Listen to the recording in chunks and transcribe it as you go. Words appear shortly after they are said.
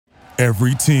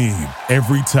Every team,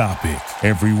 every topic,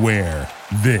 everywhere.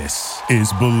 This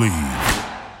is Believe.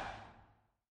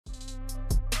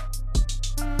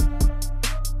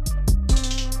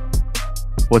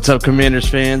 What's up, Commanders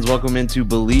fans? Welcome into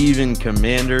Believe in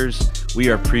Commanders. We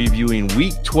are previewing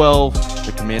Week 12.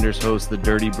 The Commanders host the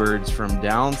Dirty Birds from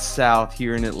down south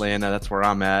here in Atlanta. That's where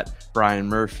I'm at, Brian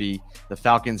Murphy. The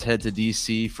Falcons head to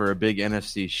D.C. for a big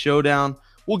NFC showdown.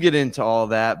 We'll get into all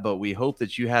that, but we hope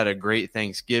that you had a great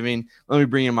Thanksgiving. Let me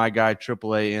bring in my guy,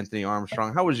 AAA Anthony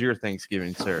Armstrong. How was your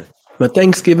Thanksgiving, sir? My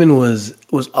Thanksgiving was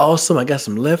awesome. I got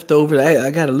some leftovers. I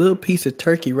got a little piece of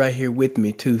turkey right here with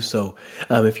me, too. So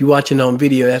if you're watching on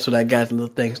video, that's what I got, a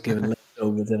little Thanksgiving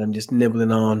leftovers that I'm just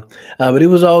nibbling on. But it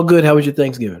was all good. How was your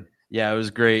Thanksgiving? Yeah, it was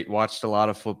great. Watched a lot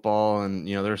of football, and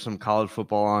there's some college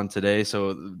football on today.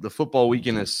 So the football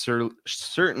weekend is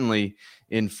certainly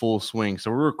in full swing. So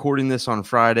we're recording this on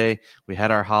Friday. We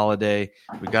had our holiday.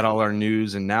 We got all our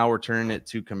news, and now we're turning it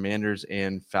to Commanders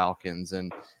and Falcons.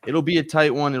 And it'll be a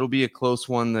tight one. It'll be a close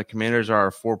one. The Commanders are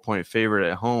a 4-point favorite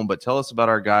at home. But tell us about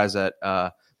our guys at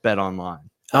Bet Online.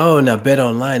 Oh, now Bet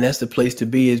Online, that's the place to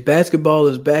be. As basketball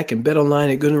is back, and Bet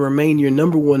Online is going to remain your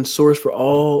number one source for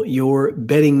all your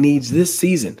betting needs this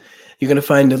season. You're going to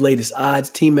find the latest odds,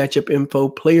 team matchup info,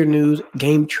 player news,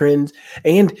 game trends,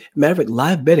 and matter of fact,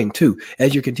 live betting too.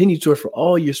 As your continued source for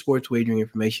all your sports wagering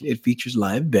information, it features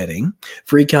live betting,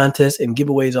 free contests, and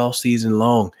giveaways all season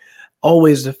long.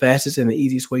 Always the fastest and the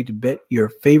easiest way to bet your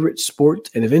favorite sports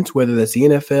and events, whether that's the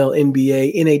NFL,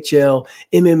 NBA, NHL,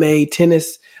 MMA,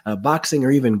 tennis, boxing,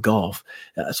 or even golf.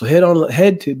 So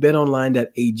head to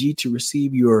betonline.ag to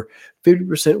receive your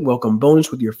 50% welcome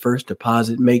bonus with your first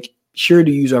deposit. Make sure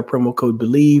to use our promo code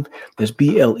BELIEVE, that's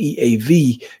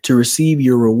BLEAV, to receive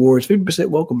your rewards. 50%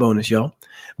 welcome bonus, y'all.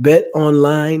 Bet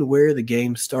Online, where the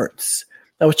game starts.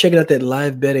 I was checking out that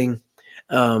live betting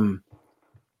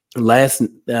last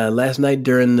night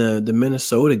during the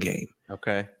Minnesota game.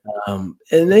 Okay. And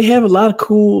they have a lot of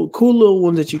cool little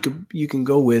ones that you can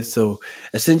go with. So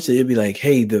essentially it'd be like,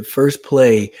 hey, the first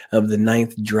play of the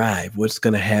 9th drive, what's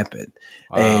going to happen?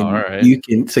 And all right. you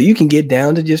can get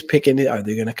down to just picking it. Are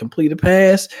they going to complete a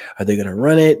pass? Are they going to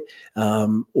run it?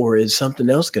 Or is something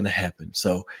else going to happen?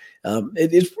 So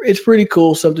it's pretty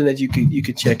cool. Something that you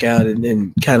could check out and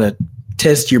then kind of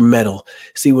test your mettle,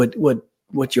 see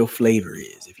what your flavor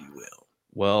is, if you will.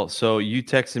 Well, so you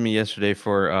texted me yesterday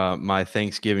for my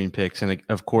Thanksgiving picks, and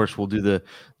of course we'll do the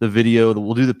video.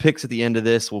 We'll do the picks at the end of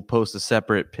this. We'll post a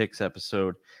separate picks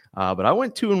episode. But I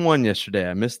went 2-1 yesterday.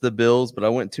 I missed the Bills, but I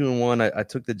went 2-1. I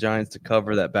took the Giants to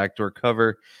cover that backdoor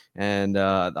cover, and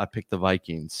I picked the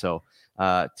Vikings. So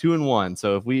 2-1.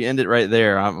 So if we end it right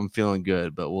there, I'm feeling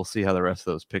good. But we'll see how the rest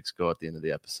of those picks go at the end of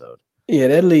the episode. Yeah,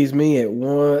 that leaves me at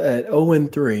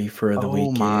 0-3 for the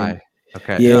weekend. Oh my.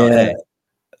 Okay. Yeah. No,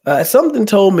 hey. Something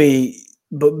told me,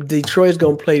 but Detroit's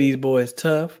going to play these boys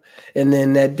tough. And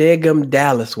then that daggum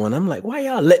Dallas one, I'm like, why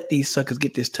y'all let these suckers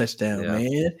get this touchdown,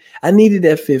 man? I needed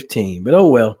that 15, but oh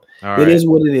well. It is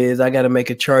what it is. I got to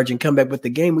make a charge and come back. But the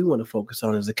game we want to focus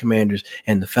on is the Commanders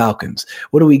and the Falcons.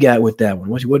 What do we got with that one?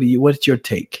 What's your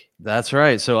take? That's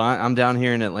right. So I'm down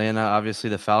here in Atlanta. Obviously,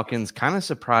 the Falcons, kind of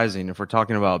surprising if we're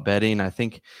talking about betting. I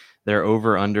think their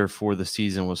over-under for the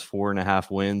season was 4.5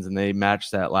 wins, and they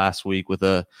matched that last week with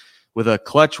a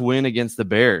clutch win against the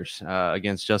Bears,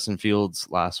 against Justin Fields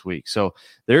last week. So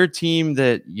they're a team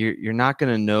that you're not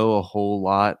going to know a whole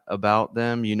lot about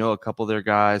them. You know a couple of their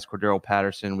guys, Cordero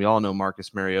Patterson. We all know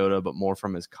Marcus Mariota, but more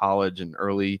from his college and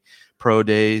early pro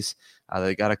days.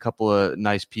 They got a couple of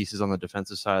nice pieces on the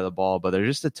defensive side of the ball, but they're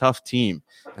just a tough team.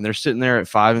 And they're sitting there at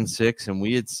 5-6, and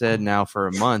we had said now for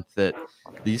a month that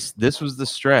this was the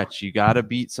stretch. You got to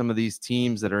beat some of these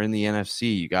teams that are in the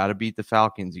NFC. You got to beat the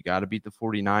Falcons. You got to beat the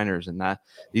 49ers. And that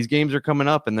these games are coming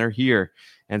up, and they're here.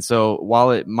 And so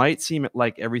while it might seem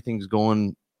like everything's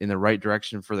going in the right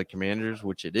direction for the Commanders,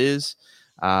 which it is,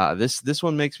 this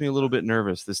one makes me a little bit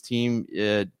nervous. This team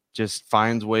just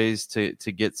finds ways to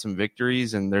get some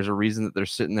victories, and there's a reason that they're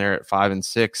sitting there at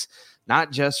 5-6,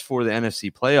 not just for the NFC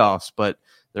playoffs, but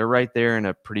they're right there in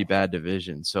a pretty bad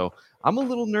division. So I'm a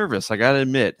little nervous. I got to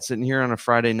admit, sitting here on a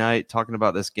Friday night talking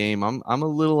about this game, I'm a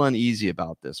little uneasy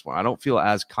about this one. I don't feel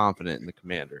as confident in the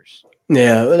Commanders.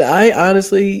 Yeah,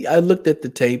 I looked at the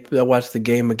tape. I watched the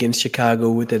game against Chicago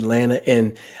with Atlanta,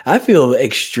 and I feel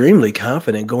extremely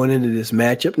confident going into this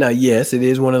matchup. Now, yes, it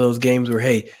is one of those games where,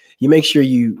 hey, you make sure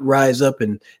you rise up,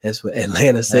 and that's what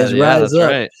Atlanta says, rise up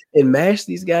right. and mash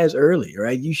these guys early,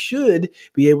 right? You should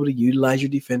be able to utilize your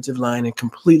defensive line and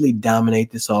completely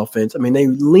dominate this offense. I mean, they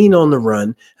lean on the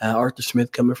run. Arthur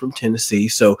Smith coming from Tennessee,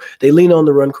 so they lean on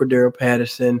the run. Cordero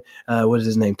Patterson, what is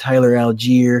his name? Tyler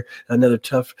Algier, another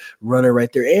tough runner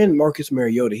right there, and Marcus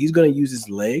Mariota. He's going to use his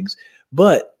legs,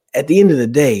 but at the end of the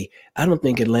day, I don't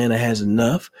think Atlanta has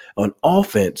enough on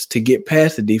offense to get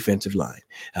past the defensive line.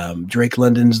 Drake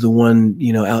London's the one,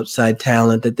 outside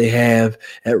talent that they have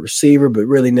at receiver, but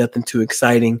really nothing too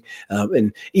exciting.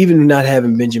 And even not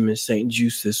having Benjamin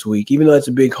St-Juste this week, even though that's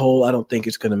a big hole, I don't think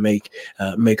it's going to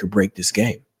make or break this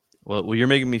game. Well, you're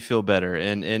making me feel better,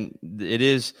 and it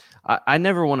is. I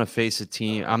never want to face a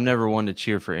team. I'm never one to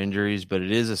cheer for injuries, but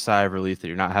it is a sigh of relief that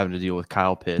you're not having to deal with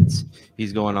Kyle Pitts.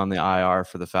 He's going on the IR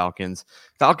for the Falcons.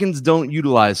 Falcons don't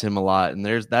utilize him a lot, and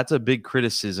that's a big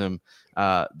criticism.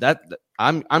 That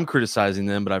I'm criticizing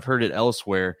them, but I've heard it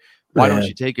elsewhere. Why don't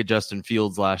you take a Justin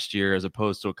Fields last year as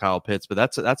opposed to a Kyle Pitts? But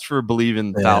that's for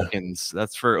believing Falcons.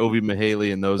 That's for Obi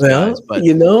Mihaly and those guys. But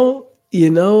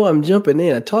I'm jumping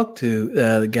in. I talked to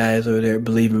the guys over there at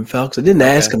Believe in Falcons. I didn't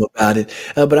ask them about it,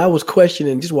 but I was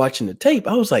questioning, just watching the tape.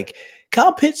 I was like,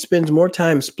 Kyle Pitts spends more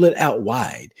time split out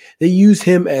wide. They use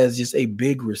him as just a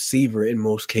big receiver in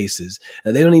most cases.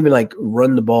 They don't even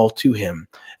run the ball to him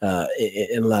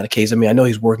in a lot of cases. I mean, I know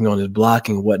he's working on his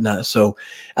blocking and whatnot. So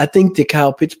I think that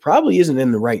Kyle Pitts probably isn't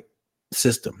in the right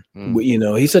system.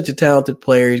 He's such a talented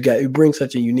player. He brings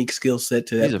such a unique skill set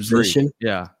to that position.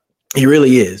 Yeah. He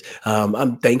really is.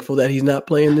 I'm thankful that he's not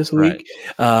playing this week.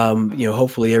 Right.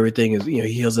 Hopefully everything is, he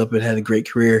heals up and had a great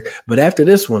career. But after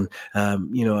this one, I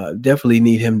definitely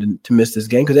need him to miss this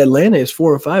game, because Atlanta is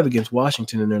 4-5 against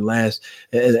Washington in their last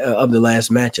of the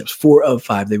last matchups. 4 of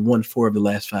 5. They've won 4 of the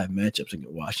last 5 matchups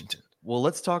against Washington. Well,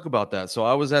 let's talk about that. So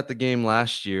I was at the game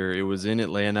last year. It was in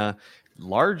Atlanta.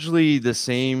 Largely the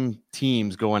same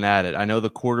teams going at it. I know the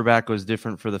quarterback was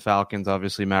different for the Falcons.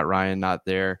 Obviously, Matt Ryan not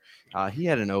there. He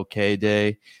had an okay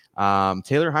day.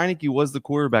 Taylor Heinicke was the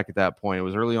quarterback at that point. It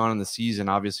was early on in the season.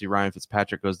 Obviously, Ryan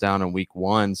Fitzpatrick goes down in week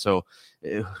 1. So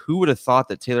who would have thought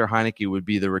that Taylor Heinicke would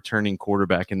be the returning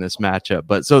quarterback in this matchup?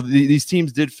 But so these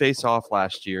teams did face off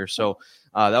last year. So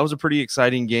that was a pretty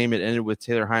exciting game. It ended with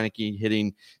Taylor Heinicke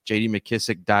hitting J.D.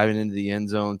 McKissic, diving into the end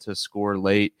zone to score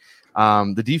late.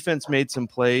 The defense made some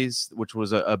plays, which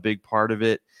was a big part of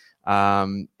it.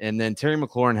 And then Terry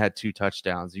McLaurin had 2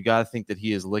 touchdowns. You got to think that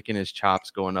he is licking his chops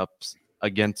going up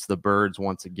against the Birds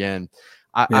once again.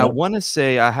 I want to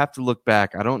say, I have to look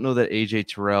back. I don't know that AJ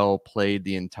Terrell played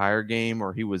the entire game,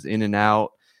 or he was in and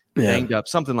out, banged up,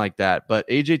 something like that. But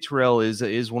AJ Terrell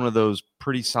is one of those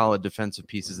pretty solid defensive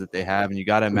pieces that they have, and you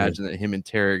got to imagine that him and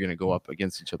Terry are going to go up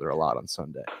against each other a lot on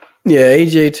Sunday. Yeah,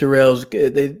 AJ Terrell's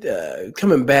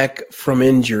coming back from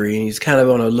injury, and he's kind of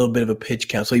on a little bit of a pitch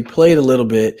count. So he played a little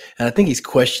bit, and I think he's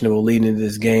questionable leading into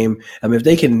this game. I mean,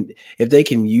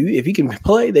 if he can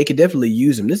play, they could definitely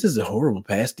use him. This is a horrible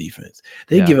pass defense.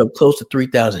 They give up close to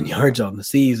 3,000 yards on the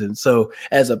season. So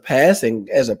as a passing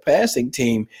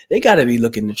team, they got to be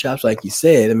looking the chops, like you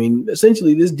said. I mean,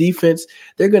 essentially, this defense,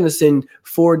 they're going to send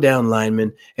 4 down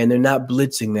linemen, and they're not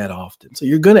blitzing that often. So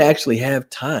you're going to actually have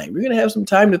time. You're going to have some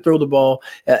time to throw the ball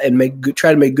and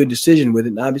try to make good decision with it.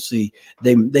 And obviously,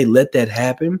 they let that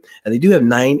happen. And they do have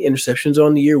 9 interceptions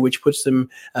on the year, which puts them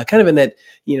kind of in that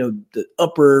the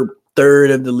upper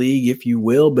third of the league, if you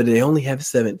will. But they only have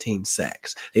 17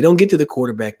 sacks. They don't get to the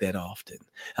quarterback that often.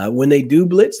 When they do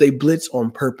blitz, they blitz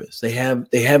on purpose. They have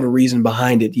a reason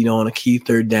behind it. On a key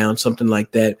third down, something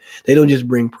like that. They don't just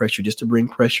bring pressure just to bring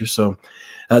pressure. So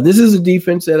this is a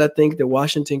defense that I think that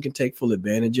Washington can take full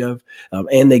advantage of,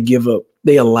 and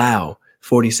they allow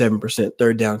 47%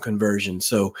 third down conversion.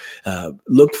 So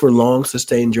look for long,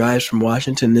 sustained drives from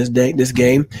Washington this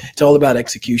game. It's all about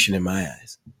execution in my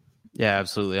eyes. Yeah,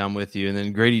 absolutely. I'm with you. And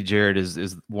then Grady Jarrett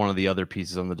is one of the other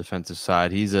pieces on the defensive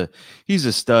side. He's a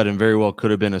stud and very well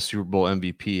could have been a Super Bowl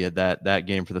MVP had that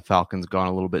game for the Falcons gone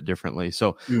a little bit differently.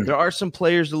 So there are some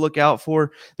players to look out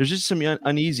for. There's just some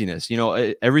uneasiness.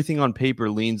 Everything on paper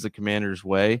leans the Commanders'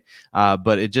 way,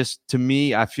 but it just, to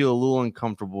me, I feel a little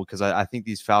uncomfortable because I think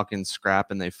these Falcons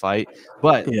scrap and they fight,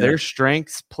 but their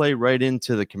strengths play right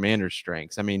into the Commanders'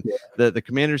 strengths. I mean, the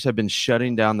Commanders have been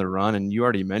shutting down the run, and you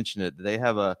already mentioned it. They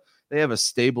have a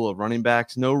stable of running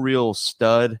backs, no real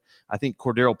stud. I think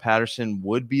Cordero Patterson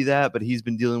would be that, but he's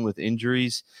been dealing with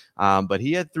injuries. But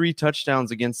he had 3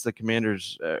 touchdowns against the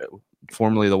Commanders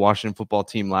formerly the Washington football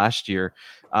team last year.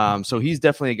 So he's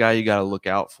definitely a guy you got to look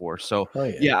out for. So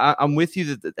I'm with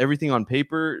you that everything on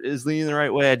paper is leaning the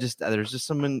right way. There's just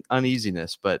some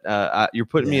uneasiness, but you're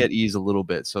putting me at ease a little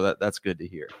bit. So that's good to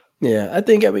hear. Yeah,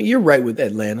 I mean you're right with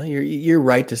Atlanta. You're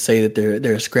right to say that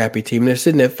they're a scrappy team. They're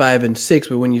sitting at 5-6,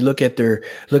 but when you look at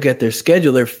their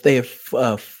schedule, they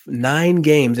have 9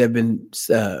 games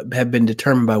that have been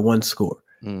determined by one score.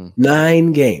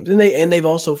 9 games, and they've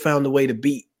also found a way to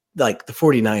beat like the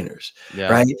 49ers,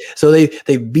 right? So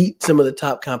they beat some of the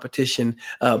top competition,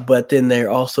 but then they're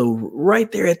also right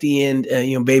there at the end,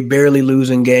 barely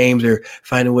losing games or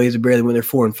finding ways to barely win. They're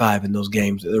 4-5 in those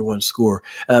games. They're one score.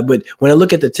 But when I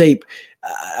look at the tape,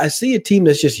 I see a team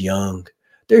that's just young.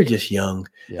 They're just young.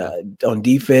 On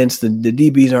defense, the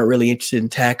DBs aren't really interested in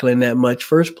tackling that much.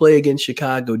 First play against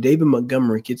Chicago, David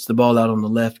Montgomery gets the ball out on the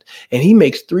left, and he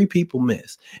makes 3 people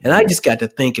miss. And I just got to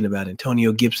thinking about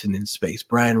Antonio Gibson in space,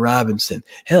 Brian Robinson,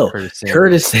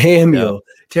 Curtis Samuel,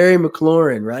 Terry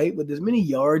McLaurin, right? With as many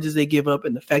yards as they give up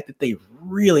and the fact that they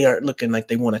really aren't looking like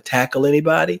they want to tackle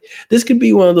anybody, this could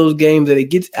be one of those games that it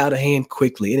gets out of hand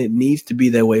quickly, and it needs to be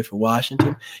that way for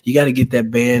Washington. You got to get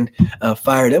that band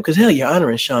fired up because, hell, you're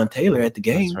honoring Sean Taylor at the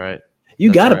game. That's right.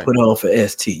 You got to put on for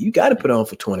ST. You got to put on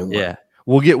for 21. Yeah.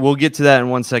 We'll get to that in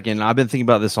one second. I've been thinking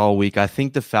about this all week. I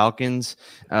think the Falcons,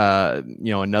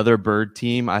 another bird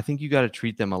team, I think you got to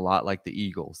treat them a lot like the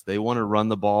Eagles. They want to run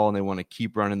the ball and they want to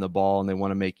keep running the ball and they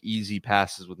want to make easy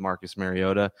passes with Marcus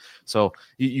Mariota. So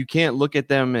you can't look at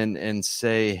them and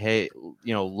say, hey,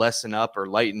 lessen up or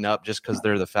lighten up just because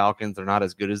they're the Falcons. They're not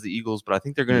as good as the Eagles, but I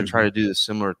think they're going to try to do the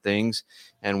similar things.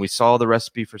 And we saw the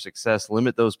recipe for success,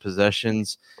 limit those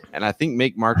possessions, and I think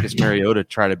make Marcus Mariota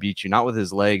try to beat you, not with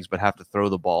his legs, but have to throw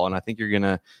the ball. And I think you're going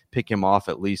to pick him off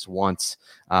at least once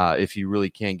if you really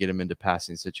can't get him into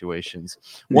passing situations.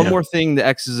 One more thing, the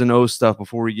X's and O's stuff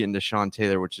before we get into Sean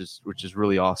Taylor, which is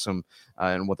really awesome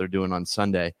and what they're doing on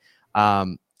Sunday. I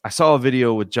saw a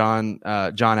video with John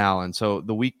Allen. So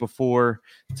the week before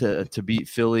to beat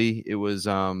Philly, it was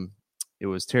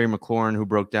Terry McLaurin who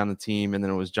broke down the team, and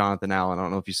then it was Jonathan Allen. I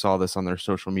don't know if you saw this on their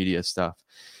social media stuff.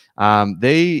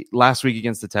 They last week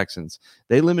against the Texans,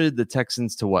 they limited the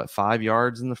Texans to 5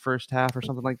 yards in the first half or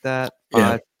something like that.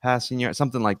 5 passing yards,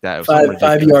 something like that. It was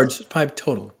 5 yards, 5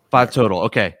 total. 5 total.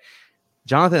 Okay.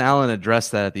 Jonathan Allen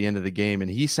addressed that at the end of the game,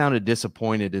 and he sounded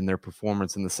disappointed in their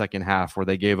performance in the second half, where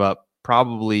they gave up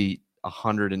probably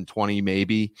 120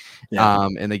 maybe,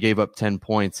 and they gave up 10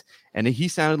 points. And he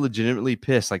sounded legitimately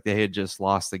pissed, like they had just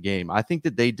lost the game. I think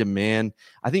that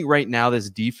I think right now this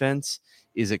defense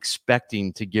is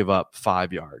expecting to give up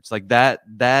 5 yards. Like that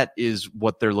is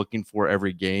what they're looking for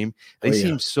every game. They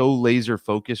seem so laser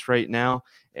focused right now.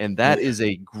 And that is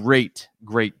a great,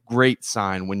 great, great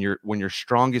sign when your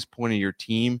strongest point of your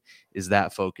team is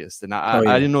that focused. And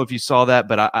I didn't know if you saw that,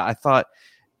 but I thought,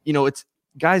 it's,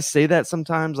 guys say that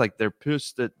sometimes, like they're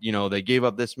pissed that, they gave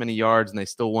up this many yards and they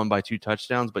still won by 2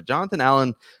 touchdowns. But Jonathan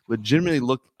Allen legitimately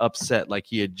looked upset, like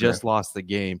he had just lost the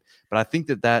game. But I think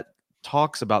that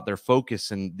talks about their focus,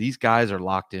 and these guys are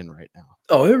locked in right now.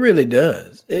 Oh, it really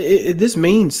does. This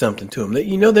means something to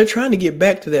them. They're trying to get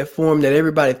back to that form that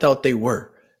everybody thought they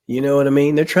were. You know what I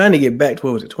mean? They're trying to get back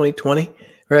to, 2020?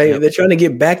 Right. Yep. They're trying to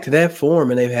get back to that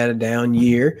form, and they've had a down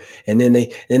year, and then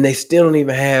they still don't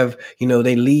even have,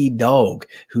 they lead dog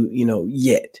who,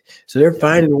 yet. So they're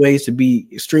finding ways to be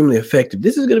extremely effective.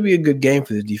 This is going to be a good game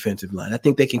for the defensive line. I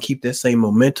think they can keep that same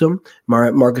momentum.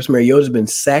 Marcus Mariota has been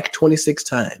sacked 26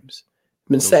 times.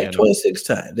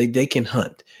 They can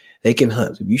hunt. They can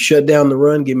hunt. If you shut down the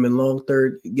run, get them in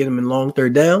long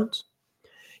third downs,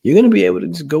 you're going to be able to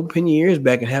just go pin your ears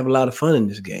back and have a lot of fun in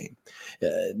this game.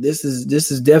 This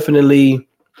is definitely,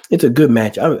 it's a good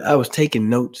match. I was taking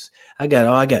notes. I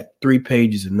got 3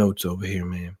 pages of notes over here,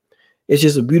 man. It's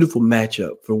just a beautiful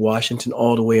matchup for Washington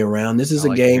all the way around. This is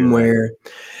a game where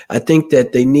I think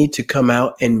that they need to come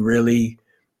out and really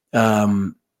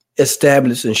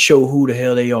establish and show who the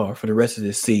hell they are for the rest of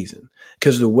this season.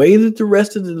 Because the way that the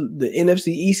rest of the NFC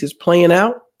East is playing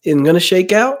out and going to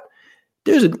shake out,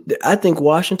 I think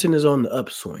Washington is on the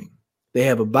upswing. They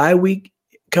have a bye week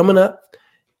coming up,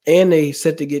 and they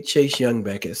set to get Chase Young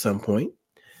back at some point.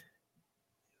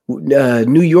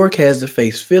 New York has to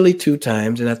face Philly 2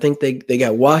 times, and I think they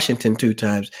got Washington 2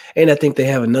 times, and I think they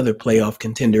have another playoff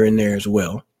contender in there as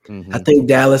well. Mm-hmm. I think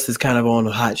Dallas is kind of on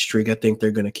a hot streak. I think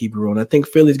they're going to keep it rolling. I think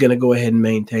Philly's going to go ahead and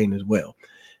maintain as well.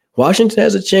 Washington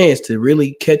has a chance to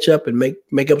really catch up and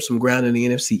make up some ground in the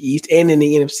NFC East and in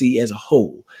the NFC as a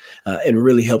whole, and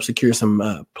really help secure some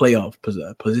playoff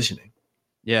positioning.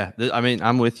 Yeah, I mean,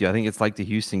 I'm with you. I think it's like the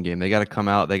Houston game. They got to come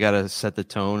out, they got to set the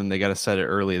tone, and they got to set it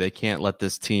early. They can't let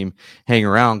this team hang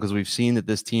around, because we've seen that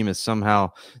this team is somehow,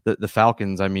 the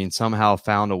Falcons, I mean, somehow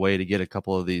found a way to get a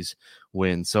couple of these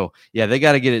wins. So, yeah, they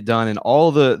got to get it done, and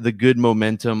all the good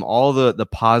momentum, all the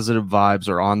positive vibes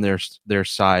are on their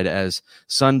side, as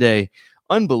Sunday,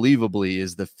 unbelievably,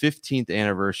 is the 15th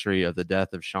anniversary of the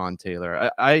death of Sean Taylor.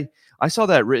 I saw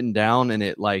that written down, and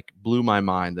it like blew my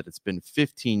mind that it's been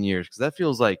 15 years, because that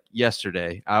feels like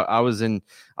yesterday. I was in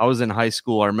high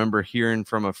school. I remember hearing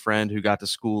from a friend who got to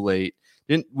school late.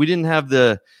 We didn't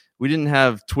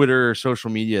have Twitter or social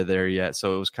media there yet,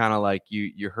 so it was kind of like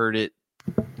you heard it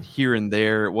here and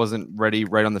there. It wasn't ready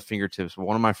right on the fingertips. But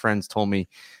one of my friends told me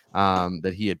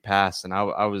that he had passed, and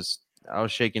I was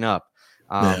shaking up.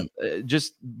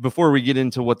 Just before we get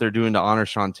into what they're doing to honor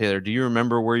Sean Taylor, do you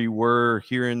remember where you were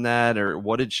hearing that, or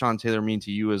what did Sean Taylor mean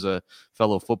to you as a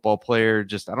fellow football player?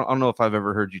 Just I don't know if I've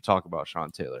ever heard you talk about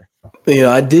Sean Taylor.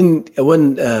 I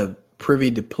wasn't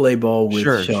privy to play ball with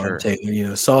Sean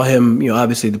Taylor. Saw him,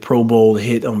 obviously the Pro Bowl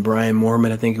hit on Brian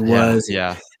Moorman, I think it was.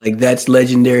 Yeah. Like, that's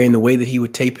legendary, in the way that he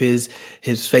would tape his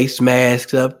face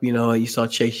masks up. You saw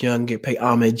Chase Young pay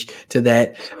homage to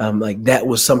that. Like, that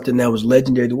was something that was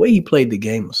legendary. The way he played the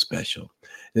game was special.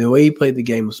 And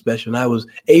I was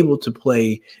able to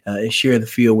play and share the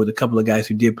field with a couple of guys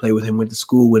who did play with him, went to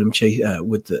school with him,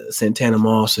 with Santana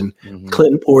Moss and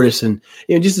Clinton Portis, and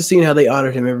just to see how they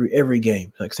honored him every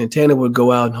game. Like, Santana would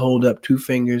go out and hold up two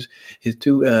fingers, his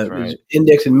his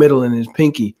index and middle, and his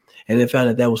pinky, and then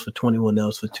found that was for 21, that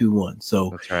was for 2-1. So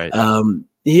that's right.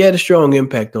 He had a strong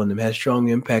impact on them, had a strong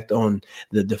impact on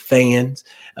the fans.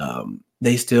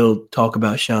 They still talk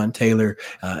about Sean Taylor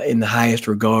in the highest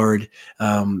regard.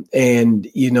 And,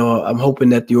 I'm hoping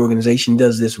that the organization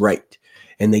does this right,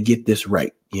 and they get this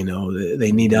right.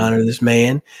 They need to honor this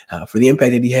man for the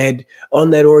impact that he had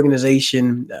on that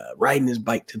organization, riding his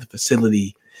bike to the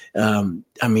facility.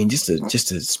 Just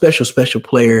a special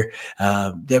player.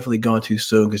 Definitely gone too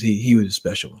soon, because he was a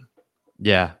special one.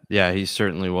 Yeah, he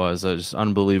certainly was a just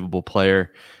unbelievable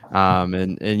player.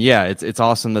 And yeah, it's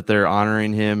awesome that they're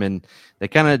honoring him, and they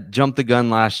kind of jumped the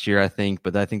gun last year, I think,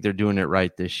 but I think they're doing it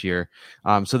right this year.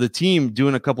 So the team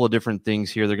doing a couple of different things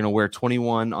here. They're going to wear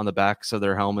 21 on the backs of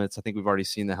their helmets. I think we've already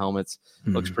seen the helmets.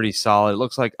 Looks pretty solid. It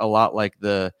looks like a lot like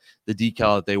the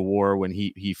decal that they wore when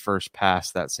he first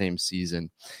passed that same season.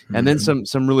 And then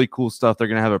some really cool stuff. They're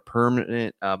going to have a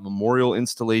permanent memorial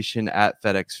installation at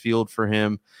FedEx Field for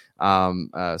him.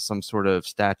 Some sort of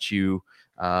statue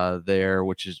there,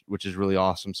 which is really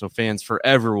awesome. So fans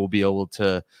forever will be able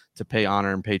to pay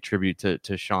honor and pay tribute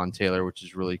to Sean Taylor, which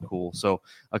is really cool. So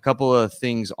a couple of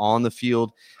things on the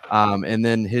field, and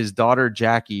then his daughter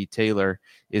Jackie Taylor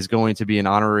is going to be an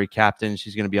honorary captain.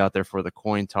 She's going to be out there for the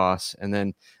coin toss, and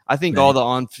then I think all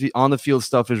the on the field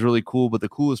stuff is really cool. But the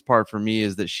coolest part for me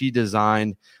is that she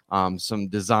designed some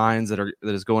designs that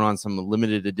is going on some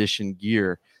limited edition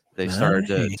gear. They started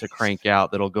to crank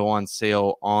out that'll go on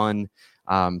sale on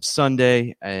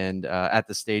Sunday and at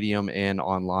the stadium and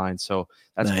online. So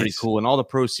that's pretty cool. And all the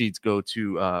proceeds go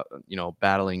to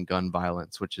battling gun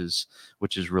violence, which is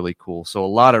really cool. So a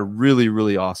lot of really,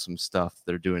 really awesome stuff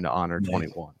they're doing to honor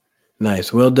 21.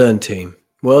 Nice. Well done, team.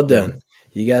 Well done.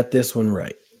 You got this one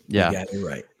right. Yeah, you got it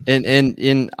right.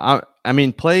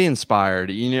 And play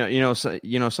inspired.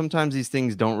 Sometimes these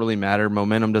things don't really matter.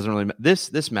 Momentum doesn't really.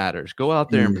 This matters. Go out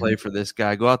there and play for this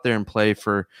guy. Go out there and play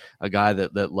for a guy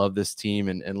that loved this team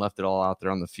and left it all out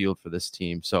there on the field for this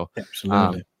team. So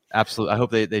absolutely. I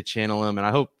hope they channel him, and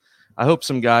I hope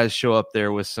some guys show up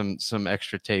there with some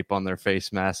extra tape on their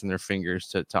face masks and their fingers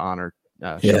to honor.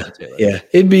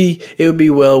 It would be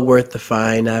well worth the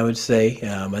fine, I would say.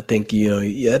 I think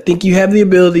I think you have the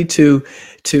ability to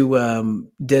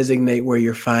designate where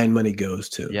your fine money goes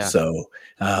to. Yeah. So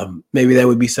maybe that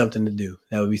would be something to do.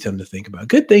 That would be something to think about.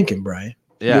 Good thinking, Brian.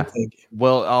 Yeah.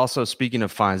 Well, also speaking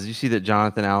of fines, did you see that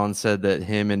Jonathan Allen said that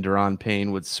him and Daron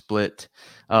Payne would split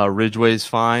Ridgeway's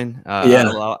fine? I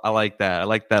like that. I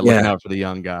like that looking out for the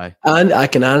young guy. I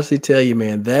can honestly tell you,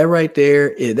 man, that right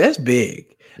there, that's big.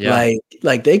 Yeah.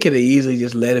 Like they could have easily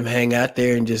just let him hang out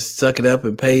there and just suck it up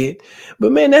and pay it.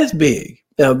 But man, that's big.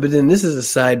 But then this is a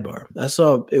sidebar. I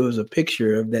saw it was a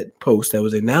picture of that post that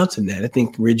was announcing that. I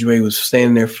think Ridgeway was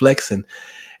standing there flexing.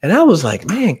 And I was like,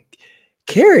 man,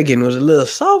 Kerrigan was a little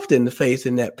soft in the face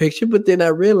in that picture. But then I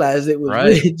realized it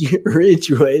was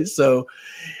Ridgeway. So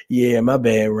yeah, my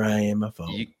bad, Ryan. My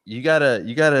fault. You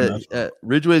gotta.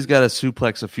 Ridgeway's got to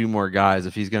suplex a few more guys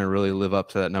if he's going to really live up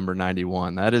to that number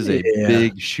 91. That is a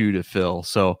big shoe to fill.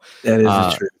 So that is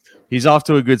the truth. he's off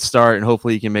to a good start, and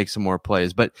hopefully he can make some more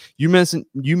plays. But you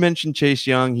mentioned Chase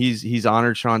Young. He's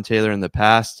honored Sean Taylor in the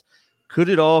past. Could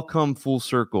it all come full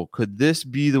circle? Could this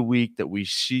be the week that we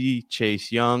see Chase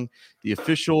Young? The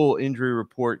official injury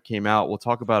report came out. We'll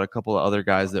talk about a couple of other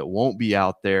guys that won't be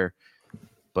out there.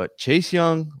 But Chase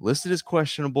Young listed as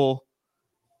questionable.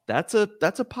 That's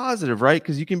a positive, right?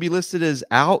 Because you can be listed as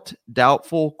out,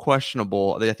 doubtful,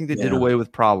 questionable. I think they did away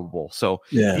with probable. So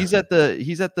he's at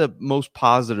the most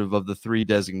positive of the three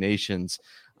designations.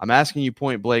 I'm asking you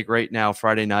point blank right now,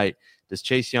 Friday night, does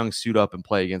Chase Young suit up and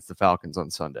play against the Falcons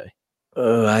on Sunday?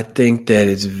 I think that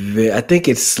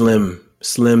it's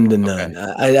slim to none.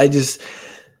 Okay. I just,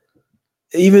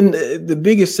 even the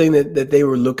biggest thing that they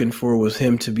were looking for was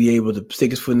him to be able to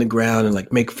stick his foot in the ground and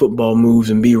like make football moves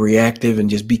and be reactive and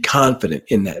just be confident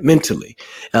in that mentally.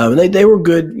 They were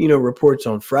good, reports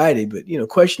on Friday, but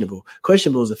questionable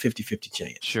is a 50-50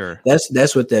 chance. Sure.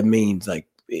 That's what that means. Like,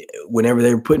 whenever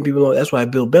they were putting people on, that's why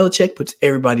Bill Belichick puts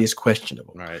everybody as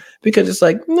questionable, right? Because it's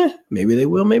like, maybe they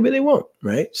will, maybe they won't,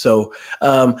 right? So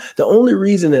the only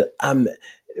reason that I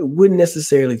wouldn't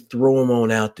necessarily throw him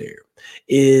on out there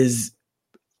is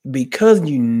because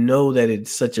that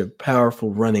it's such a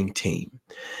powerful running team.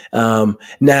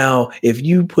 Now, if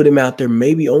you put him out there,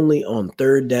 maybe only on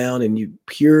third down and you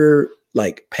pure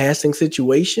like passing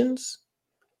situations,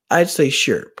 I'd say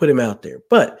sure, put him out there,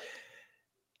 but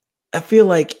I feel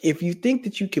like if you think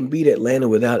that you can beat Atlanta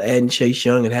without adding Chase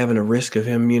Young and having a risk of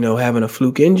him, having a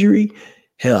fluke injury,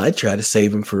 hell, I'd try to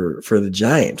save him for the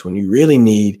Giants when you really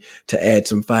need to add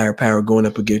some firepower going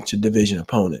up against your division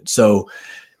opponent. So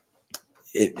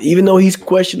even though he's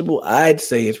questionable, I'd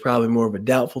say it's probably more of a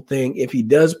doubtful thing. If he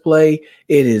does play,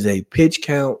 it is a pitch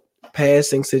count,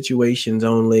 passing situations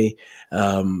only.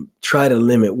 Try to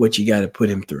limit what you got to put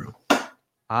him through.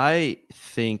 I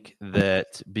think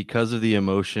that because of the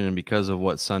emotion and because of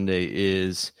what Sunday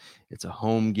is, it's a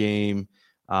home game.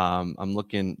 I'm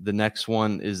looking, the next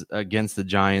one is against the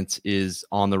Giants, is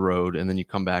on the road, and then you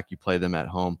come back, you play them at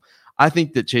home. I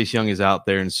think that Chase Young is out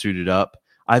there and suited up.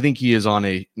 I think he is on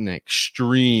an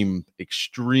extreme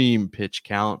pitch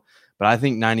count, but I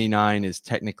think 99 is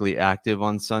technically active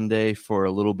on Sunday for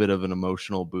a little bit of an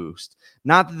emotional boost.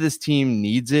 Not that this team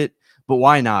needs it, but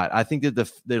why not? I think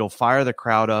that it'll fire the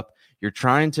crowd up. You're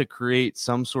trying to create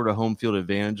some sort of home field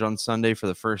advantage on Sunday for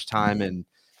the first time in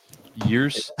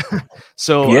years.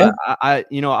 So yeah. I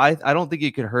don't think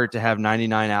it could hurt to have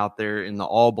 99 out there in the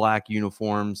all black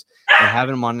uniforms and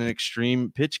having them on an extreme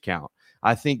pitch count.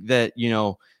 I think that,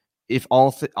 if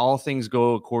all things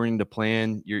go according to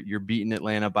plan, you're beating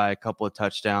Atlanta by a couple of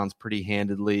touchdowns pretty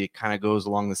handedly. It kind of goes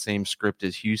along the same script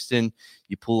as Houston.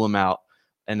 You pull them out.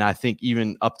 And I think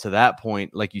even up to that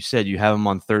point, like you said, you have him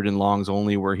on third and longs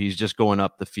only where he's just going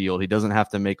up the field. He doesn't have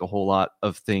to make a whole lot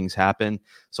of things happen.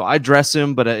 So I dress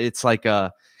him, but it's like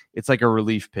a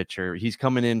relief pitcher. He's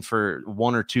coming in for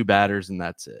one or two batters, and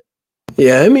that's it.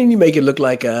 Yeah, I mean, you make it look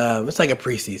like it's like a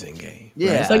preseason game.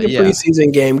 Yeah, right? It's like a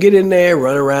preseason game. Get in there,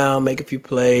 run around, make a few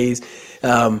plays.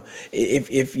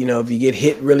 If you get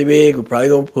hit really big, we're probably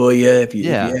gonna pull you. If you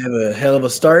have a hell of a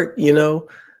start,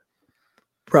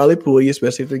 probably pull you,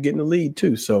 especially if they're getting the lead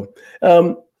too. So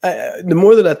the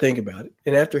more that I think about it,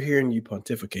 and after hearing you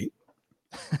pontificate,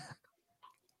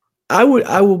 I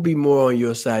will be more on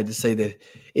your side to say that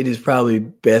it is probably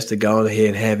best to go on ahead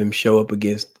and have him show up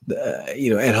against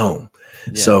at home.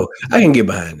 Yeah. So I can get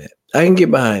behind that.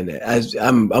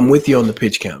 I'm with you on the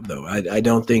pitch count though. I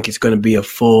don't think it's going to be a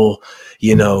full,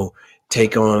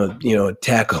 take on a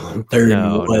tackle on third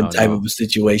and one type of a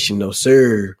situation. No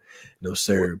sir.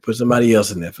 Put somebody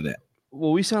else in there for that.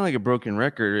 Well, we sound like a broken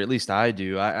record, or at least I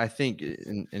do. I think,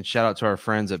 and shout out to our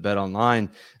friends at Bet Online,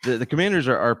 the Commanders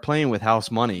are playing with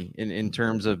house money in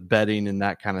terms of betting and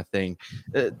that kind of thing.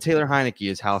 Taylor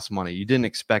Heineke is house money. You didn't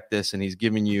expect this, and he's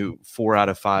giving you 4 out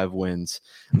of 5 wins.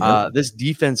 Yep. This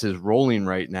defense is rolling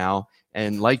right now.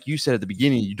 And like you said at the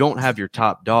beginning, you don't have your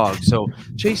top dog. So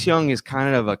Chase Young is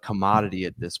kind of a commodity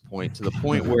at this point, to the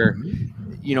point where,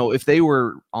 if they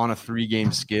were on a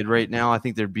 3-game skid right now, I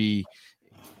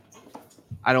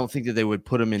don't think that they would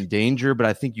put him in danger, but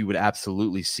I think you would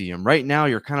absolutely see him. Right now,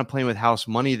 you're kind of playing with house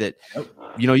money that,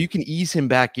 you can ease him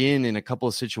back in a couple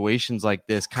of situations like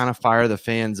this, kind of fire the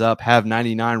fans up, have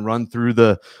 99 run through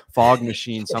the fog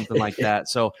machine, something like that.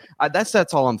 So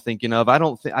that's all I'm thinking of.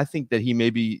 I think that he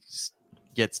maybe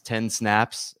gets 10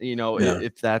 snaps,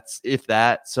 if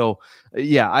that. So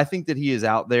I think that he is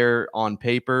out there on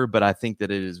paper, but I think that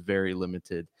it is very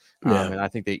limited. And I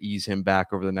think they ease him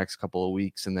back over the next couple of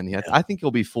weeks, and then I think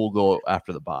he'll be full go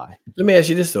after the bye. Let me ask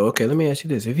you this, though. Okay, let me ask you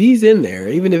this: if he's in there,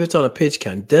 even if it's on a pitch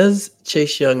count, does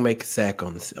Chase Young make a sack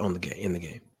in the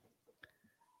game?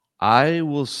 I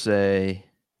will say,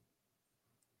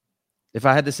 if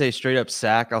I had to say straight up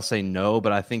sack, I'll say no,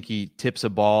 but I think he tips a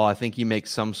ball. I think he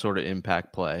makes some sort of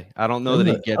impact play. I don't know that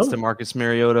he gets to Marcus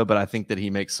Mariota, but I think that he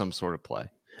makes some sort of play.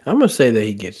 I'm going to say that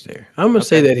he gets there. I'm going to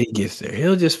say that he gets there.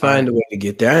 He'll just find a way to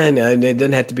get there. And it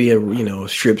doesn't have to be a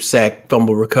strip sack,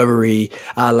 fumble recovery,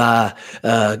 a la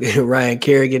Ryan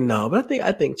Kerrigan. No, but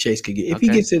I think Chase could get, if he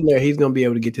gets in there, he's going to be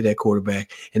able to get to that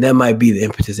quarterback. And that might be the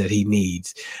impetus that he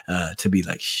needs to be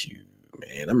like, shoot,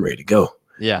 man, I'm ready to go.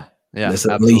 Yeah. Let's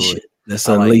unleash it. Let's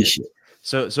unleash it.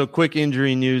 So quick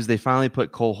injury news. They finally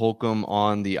put Cole Holcomb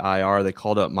on the IR. They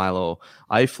called up Milo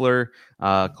Eifler.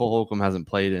 Cole Holcomb hasn't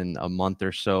played in a month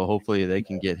or so. Hopefully they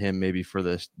can get him maybe for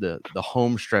the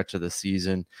home stretch of the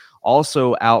season.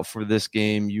 Also out for this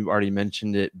game, you already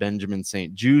mentioned it, Benjamin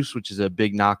St-Juste, which is a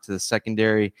big knock to the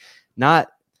secondary.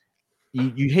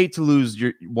 You hate to lose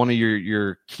one of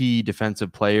your key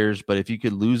defensive players, but if you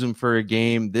could lose them for a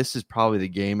game, this is probably the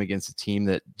game against a team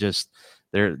that just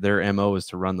their MO is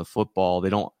to run the football. They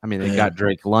got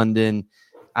Drake London.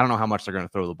 I don't know how much they're going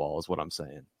to throw the ball is what I'm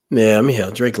saying. Yeah, I mean,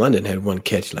 hell, Drake London had one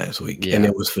catch last week, and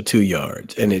it was for 2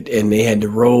 yards, and they had to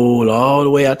roll all the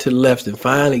way out to the left, and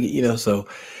finally, so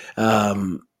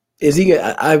is he?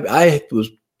 I was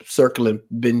circling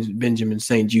Benjamin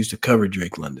St-Juste to cover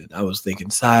Drake London. I was thinking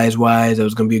size wise, that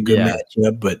was going to be a good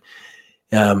matchup, but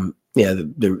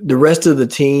the rest of the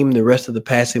team, the rest of the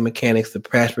passing mechanics, the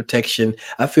pass protection,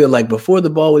 I feel like before the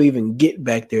ball would even get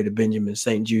back there to Benjamin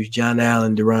St-Juste, John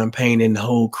Allen, Deron Payne, and the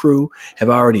whole crew have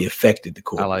already affected the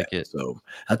quarterback. I like it. So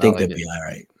I think that'd be all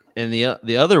right. And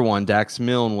the other one, Dax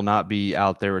Milne, will not be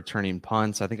out there returning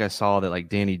punts. I think I saw that like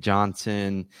Danny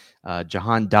Johnson,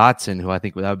 Jahan Dotson, who I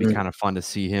think that would be kind of fun to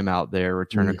see him out there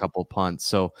return a couple punts.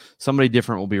 So somebody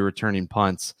different will be returning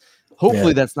punts.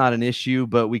 Hopefully that's not an issue,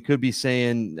 but we could be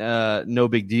saying no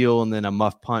big deal, and then a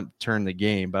muff punt turn the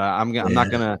game. But I'm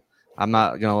not gonna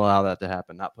allow that to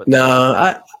happen.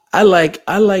 I like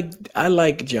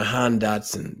Jahan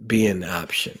Dotson being the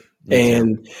option.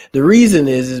 And the reason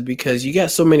is because you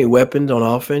got so many weapons on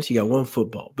offense. You got one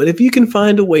football. But if you can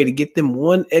find a way to get them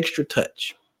one extra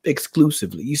touch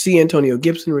exclusively, you see Antonio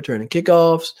Gibson returning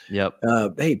kickoffs. Yep.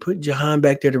 Hey, put Jahan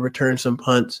back there to return some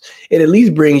punts. It at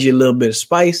least brings you a little bit of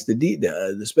spice.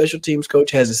 The special teams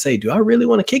coach has to say, do I really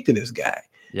want to kick to this guy?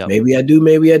 Yep. Maybe I do,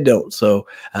 maybe I don't. So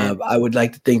I would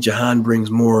like to think Jahan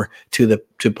brings more to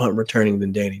punt returning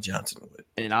than Danny Johnson would.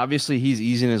 And obviously he's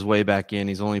easing his way back in.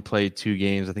 He's only played 2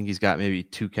 games. I think he's got maybe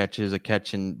 2 catches, a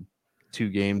catch in 2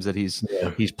 games that he's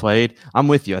played. I'm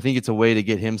with you. I think it's a way to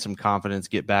get him some confidence,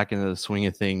 get back into the swing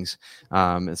of things.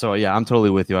 And so, I'm totally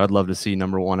with you. I'd love to see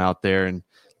number 1 out there and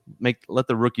let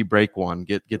the rookie break one,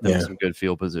 get them some good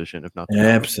field position. If nothing,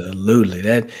 absolutely.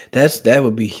 That'd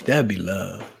be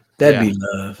love. That'd be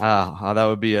love.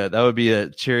 That would be a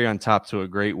cherry on top to a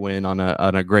great win on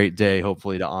a great day,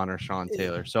 hopefully to honor Sean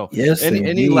Taylor. So,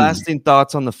 any lasting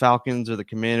thoughts on the Falcons or the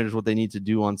Commanders, what they need to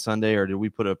do on Sunday, or did we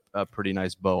put a pretty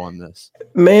nice bow on this?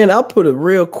 Man, I'll put a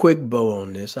real quick bow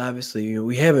on this. Obviously,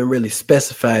 we haven't really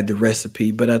specified the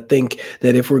recipe, but I think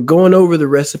that if we're going over the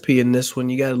recipe in this one,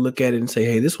 you got to look at it and say,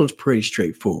 hey, this one's pretty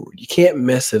straightforward. You can't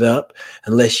mess it up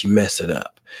unless you mess it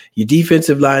up. Your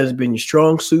defensive line has been your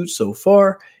strong suit so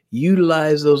far.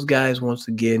 Utilize those guys once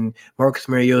again. Marcus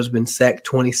Mariota has been sacked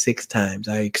 26 times.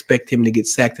 I expect him to get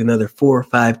sacked another 4 or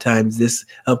 5 times this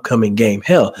upcoming game.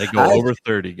 Hell, they go over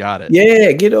 30. Got it.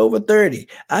 Yeah, get over 30.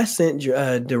 I sent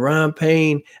Deron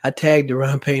Payne. I tagged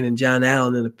Deron Payne and John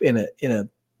Allen in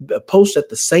a post that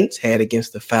the Saints had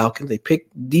against the Falcons. They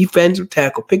picked defensive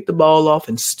tackle, picked the ball off,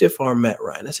 and stiff arm Matt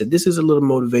Ryan. I said, this is a little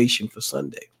motivation for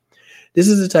Sunday. This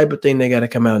is the type of thing they got to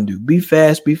come out and do. Be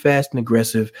fast and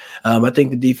aggressive. I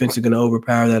think the defense is going to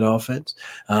overpower that offense.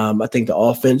 I think the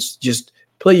offense, just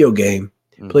play your game.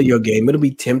 Play your game. It'll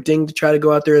be tempting to try to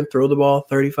go out there and throw the ball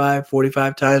 35,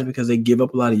 45 times because they give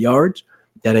up a lot of yards.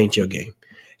 That ain't your game.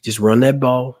 Just run that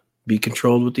ball. Be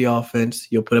controlled with the offense.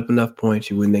 You'll put up enough points.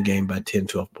 You win the game by 10,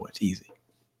 12 points. Easy.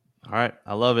 All right.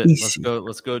 I love it. Easy.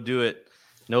 Let's go do it.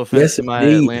 No offense to my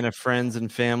Atlanta friends and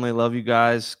family. Love you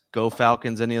guys. Go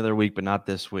Falcons any other week, but not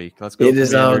this week. Let's go. It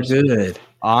is all good.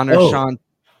 Honor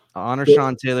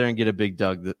Sean Taylor and get a big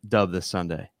dub this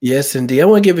Sunday. Yes, indeed. I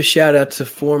want to give a shout out to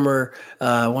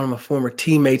one of my former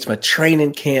teammates, my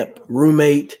training camp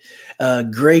roommate,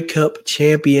 Grey Cup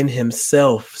champion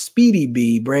himself, Speedy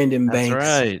B, Brandon Banks.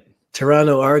 That's right.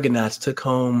 Toronto Argonauts took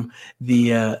home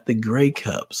the Grey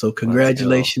Cup. So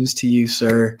congratulations to you,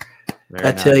 sir.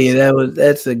 Very tell you,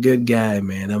 that's a good guy,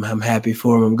 man. I'm happy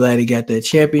for him. I'm glad he got that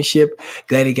championship.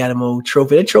 Glad he got him old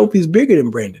trophy. That trophy is bigger than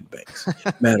Brandon Banks,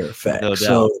 matter of fact. No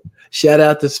so Shout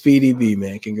out to Speedy B,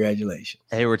 man. Congratulations.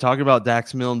 Hey, we're talking about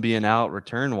Dax Milne being out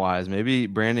return-wise. Maybe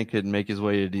Brandon could make his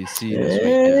way to D.C. this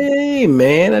weekend. Hey,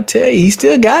 man, I tell you, he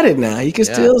still got it now. He can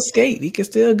still skate. He can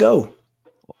still go.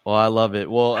 Well, I love it.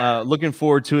 Well, looking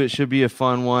forward to it. Should be a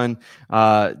fun one.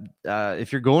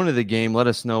 If you're going to the game, let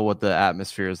us know what the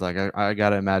atmosphere is like. I got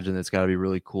to imagine it's got to be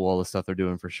really cool, all the stuff they're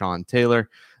doing for Sean Taylor.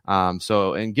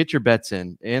 And get your bets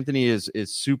in. Anthony is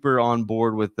super on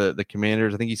board with the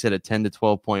Commanders. I think he said a 10 to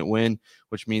 12 point win,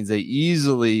 which means they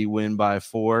easily win by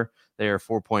 4. They are a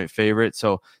 4-point favorite.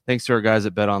 So thanks to our guys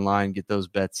at Bet Online. Get those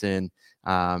bets in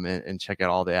and check out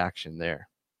all the action there.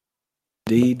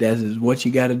 Indeed, that is what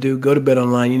you got to do. Go to Bet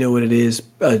Online. You know what it is.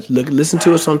 Listen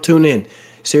to us on TuneIn,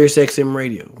 SiriusXM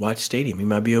Radio. Watch Stadium. He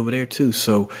might be over there too.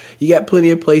 So you got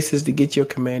plenty of places to get your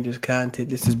Commanders content.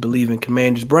 This is Believe in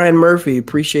Commanders. Brian Murphy,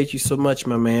 appreciate you so much,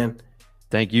 my man.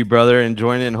 Thank you, brother.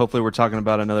 Enjoying it. And hopefully we're talking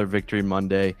about another Victory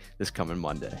Monday this coming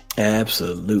Monday.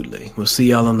 Absolutely. We'll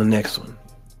see y'all on the next one.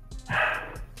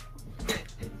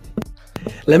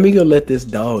 Let me go let this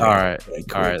dog. All right.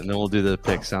 All right. And then we'll do the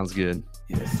pick. Sounds good.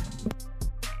 Yes.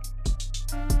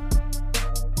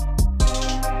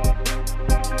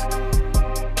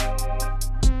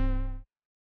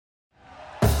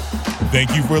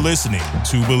 Thank you for listening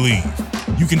to Believe.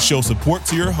 You can show support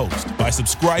to your host by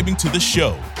subscribing to the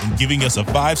show and giving us a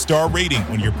 5-star rating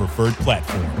on your preferred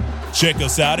platform. Check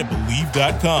us out at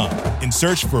Believe.com and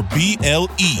search for BLEAV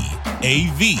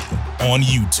on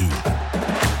YouTube.